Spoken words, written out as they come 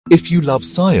If you love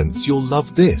science, you'll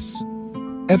love this.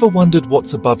 Ever wondered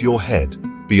what's above your head,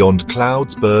 beyond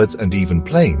clouds, birds, and even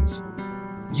planes?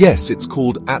 Yes, it's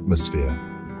called atmosphere.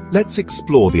 Let's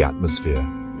explore the atmosphere,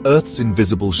 Earth's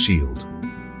invisible shield.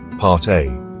 Part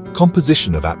A.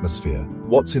 Composition of atmosphere.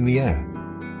 What's in the air?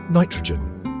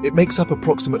 Nitrogen. It makes up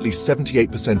approximately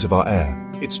 78% of our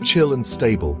air. It's chill and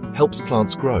stable, helps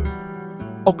plants grow.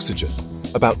 Oxygen.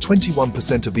 About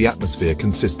 21% of the atmosphere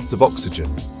consists of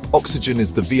oxygen. Oxygen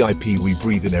is the VIP we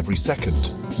breathe in every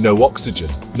second. No oxygen,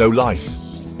 no life.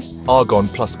 Argon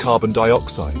plus carbon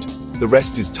dioxide. The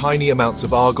rest is tiny amounts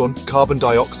of argon, carbon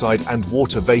dioxide, and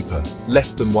water vapor,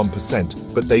 less than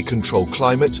 1%, but they control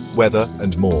climate, weather,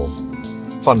 and more.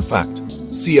 Fun fact,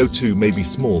 CO2 may be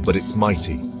small, but it's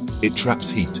mighty. It traps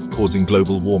heat, causing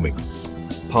global warming.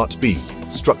 Part B.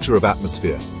 Structure of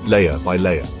atmosphere, layer by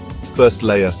layer. First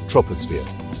layer, troposphere.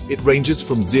 It ranges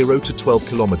from 0 to 12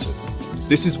 kilometers.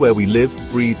 This is where we live,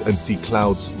 breathe, and see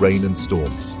clouds, rain, and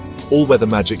storms. All weather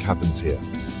magic happens here.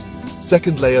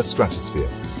 Second layer, stratosphere.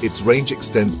 Its range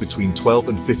extends between 12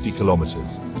 and 50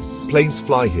 kilometers. Planes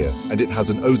fly here, and it has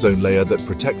an ozone layer that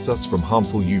protects us from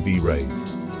harmful UV rays.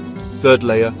 Third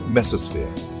layer,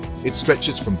 mesosphere. It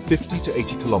stretches from 50 to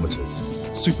 80 kilometers.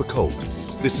 Super cold.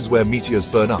 This is where meteors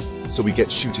burn up, so we get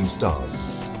shooting stars.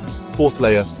 Fourth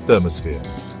layer, thermosphere.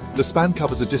 The span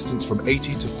covers a distance from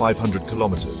 80 to 500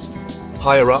 kilometers.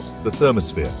 Higher up, the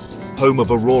thermosphere, home of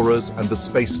auroras and the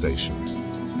space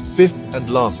station. Fifth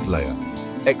and last layer,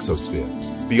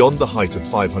 exosphere, beyond the height of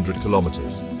 500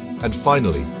 kilometers. And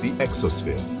finally, the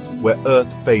exosphere, where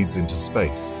Earth fades into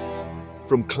space.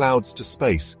 From clouds to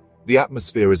space, the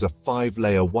atmosphere is a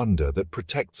 5-layer wonder that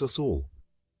protects us all.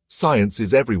 Science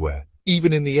is everywhere,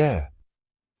 even in the air.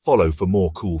 Follow for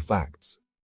more cool facts.